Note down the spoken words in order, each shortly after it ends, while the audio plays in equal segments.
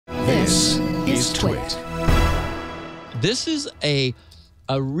This is Twit. This is a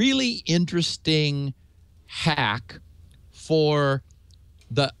really interesting hack for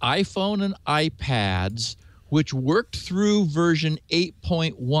the iPhone and iPads, which worked through version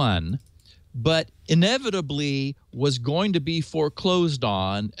 8.1, but inevitably was going to be foreclosed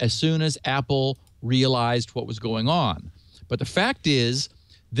on as soon as Apple realized what was going on. But the fact is,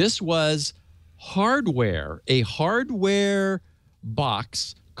 this was hardware. A hardware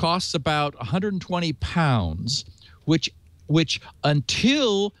box costs about 120 pounds, which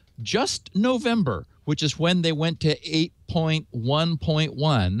until just November, which is when they went to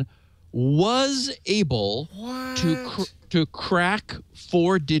 8.1.1, was able to crack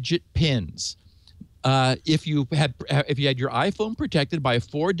 4-digit pins. If you had your iPhone protected by a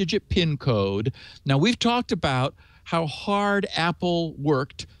 4-digit PIN code. Now, we've talked about how hard Apple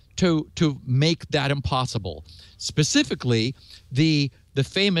worked to make that impossible. Specifically, the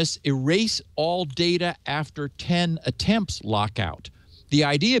famous erase all data after 10 attempts lockout. The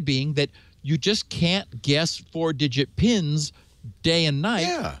idea being that you just can't guess 4-digit pins day and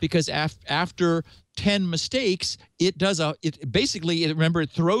night because after 10 mistakes, it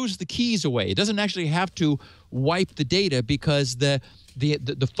throws the keys away. It doesn't actually have to wipe the data because the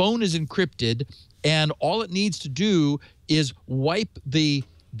phone is encrypted, and all it needs to do is wipe the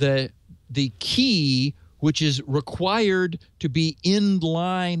key, which is required to be in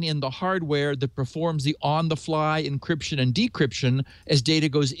line in the hardware that performs the on-the-fly encryption and decryption as data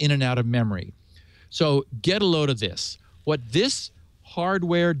goes in and out of memory. So get a load of this. What this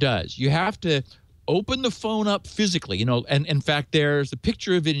hardware does, you have to open the phone up physically, and in fact, there's a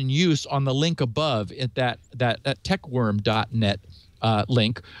picture of it in use on the link above at that techworm.net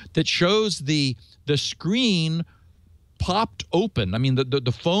link that shows the screen popped open. I mean,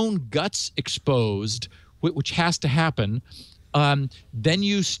 the phone guts exposed, which has to happen. Then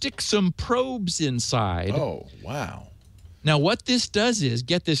you stick some probes inside. Oh, wow. Now, what this does is,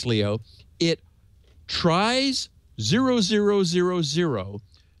 get this, Leo, it tries 0000,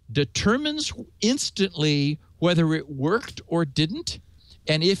 determines instantly whether it worked or didn't,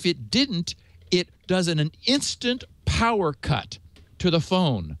 and if it didn't, it does an instant power cut to the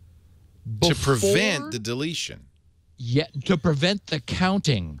phone. To prevent the deletion. Yeah, to prevent the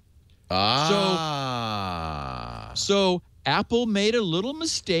counting. So Apple made a little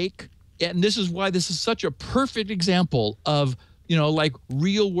mistake, and this is why this is such a perfect example of, like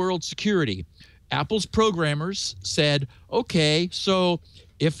real world security. Apple's programmers said, okay, so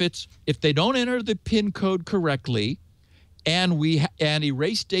if they don't enter the PIN code correctly and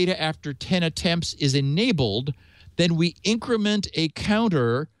erase data after 10 attempts is enabled, then we increment a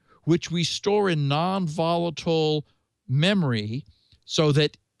counter which we store in non-volatile memory so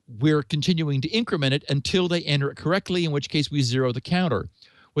that we're continuing to increment it until they enter it correctly, in which case we zero the counter.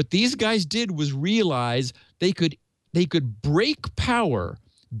 What these guys did was realize they could break power,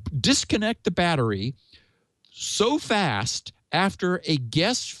 disconnect the battery so fast after a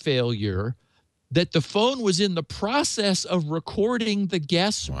guess failure that the phone was in the process of recording the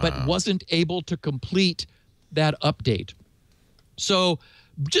guess but wasn't able to complete that update. So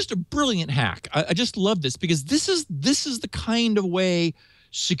just a brilliant hack. I just love this because this is the kind of way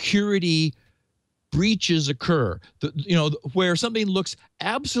security breaches occur. Where something looks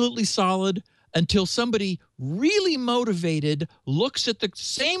absolutely solid until somebody really motivated looks at the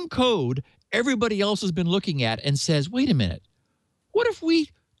same code everybody else has been looking at and says, wait a minute, what if we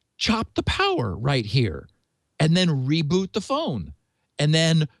chop the power right here and then reboot the phone and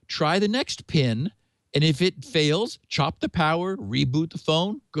then try the next pin? And if it fails, chop the power, reboot the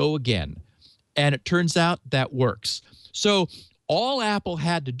phone, go again. And it turns out that works. So all Apple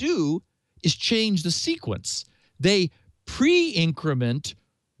had to do is change the sequence. They pre-increment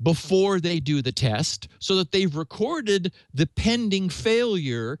before they do the test so that they've recorded the pending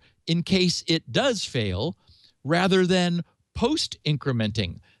failure in case it does fail, rather than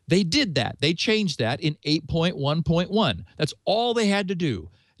post-incrementing. They did that. They changed that in 8.1.1. That's all they had to do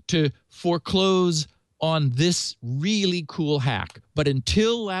to foreclose on this really cool hack. But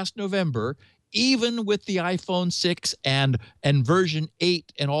until last November, even with the iPhone 6 and version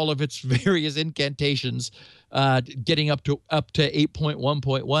 8 and all of its various incantations, getting up to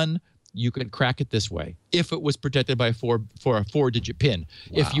 8.1.1, you could crack it this way if it was protected by a 4-digit PIN.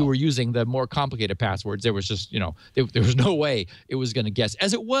 Wow. If you were using the more complicated passwords, there was just, there was no way it was going to guess.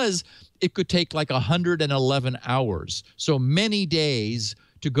 As it was, it could take like 111 hours. So many days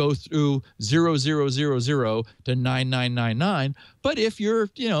to go through 0000 to 9999. But if you're,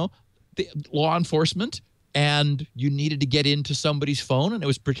 the law enforcement, and you needed to get into somebody's phone and it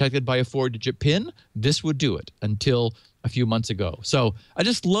was protected by a 4-digit PIN, this would do it until a few months ago. So I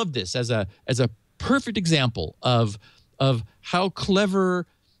just love this as a perfect example of how clever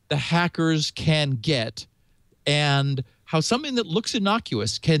the hackers can get, and how something that looks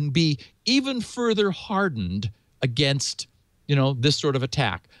innocuous can be even further hardened against, this sort of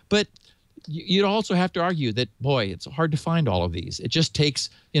attack. But you'd also have to argue that, boy, it's hard to find all of these. It just takes,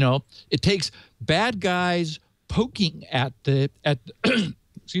 it takes bad guys poking at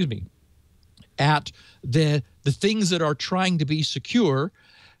excuse me, at the things that are trying to be secure,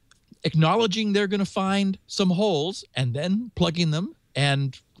 acknowledging they're going to find some holes and then plugging them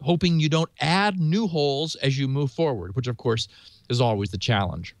and hoping you don't add new holes as you move forward, which of course is always the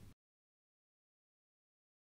challenge.